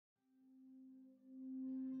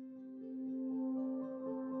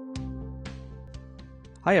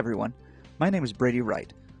Hi everyone, my name is Brady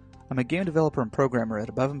Wright. I'm a game developer and programmer at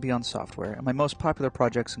Above and Beyond Software, and my most popular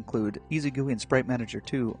projects include EasyGUI and Sprite Manager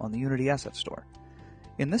 2 on the Unity Asset Store.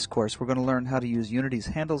 In this course, we're going to learn how to use Unity's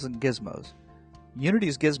handles and gizmos.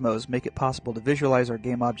 Unity's gizmos make it possible to visualize our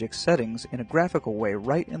game object settings in a graphical way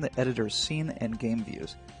right in the editor's scene and game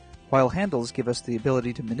views, while handles give us the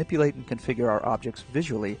ability to manipulate and configure our objects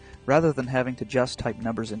visually rather than having to just type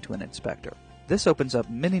numbers into an inspector. This opens up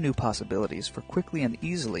many new possibilities for quickly and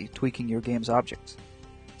easily tweaking your game's objects.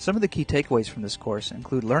 Some of the key takeaways from this course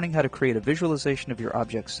include learning how to create a visualization of your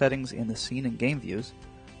object's settings in the scene and game views,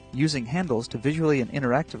 using handles to visually and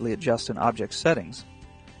interactively adjust an object's settings,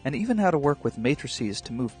 and even how to work with matrices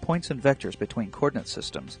to move points and vectors between coordinate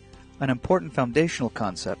systems, an important foundational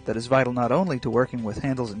concept that is vital not only to working with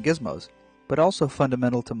handles and gizmos, but also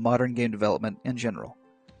fundamental to modern game development in general.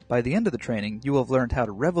 By the end of the training, you will have learned how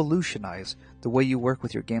to revolutionize the way you work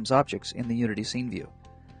with your game's objects in the Unity scene view.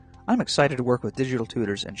 I'm excited to work with Digital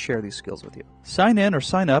Tutors and share these skills with you. Sign in or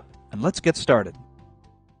sign up, and let's get started.